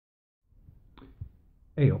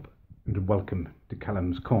Hey up, and welcome to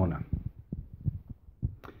Callum's Corner.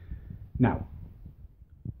 Now,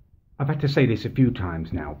 I've had to say this a few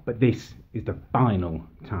times now, but this is the final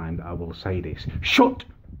time that I will say this. Shut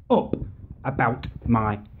up about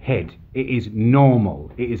my head. It is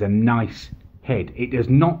normal. It is a nice head. It does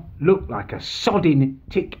not look like a sodding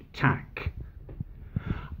tic-tac.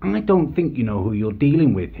 I don't think you know who you're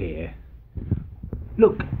dealing with here.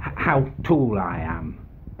 Look how tall I am.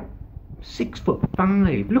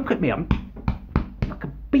 6'5". Look at me, I'm like a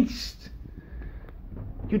beast.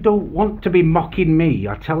 You don't want to be mocking me,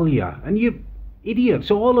 I tell you. And you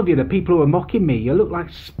idiots, all of you, the people who are mocking me, you look like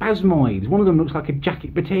spasmoids. One of them looks like a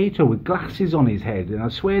jacket potato with glasses on his head, and I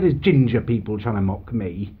swear there's ginger people trying to mock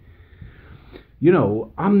me. You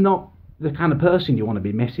know, I'm not the kind of person you want to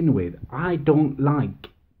be messing with. I don't like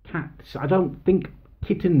cats. I don't think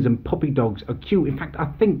kittens and puppy dogs are cute. In fact, I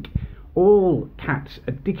think all cats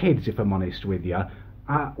are dickheads, if I'm honest with you.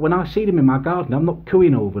 When I see them in my garden, I'm not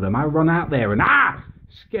cooing over them. I run out there and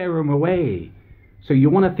scare them away. So you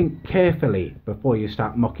want to think carefully before you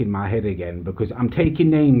start mocking my head again, because I'm taking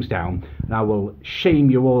names down and I will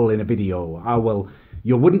shame you all in a video.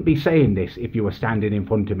 You wouldn't be saying this if you were standing in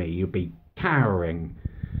front of me. You'd be cowering.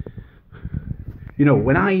 You know,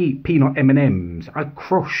 when I eat peanut M&Ms, I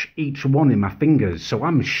crush each one in my fingers, so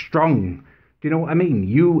I'm strong. Do you know what I mean?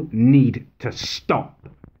 You need to stop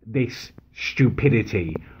this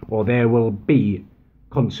stupidity, or there will be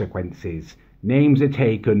consequences. Names are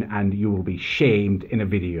taken and you will be shamed in a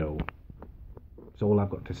video. That's all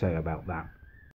I've got to say about that.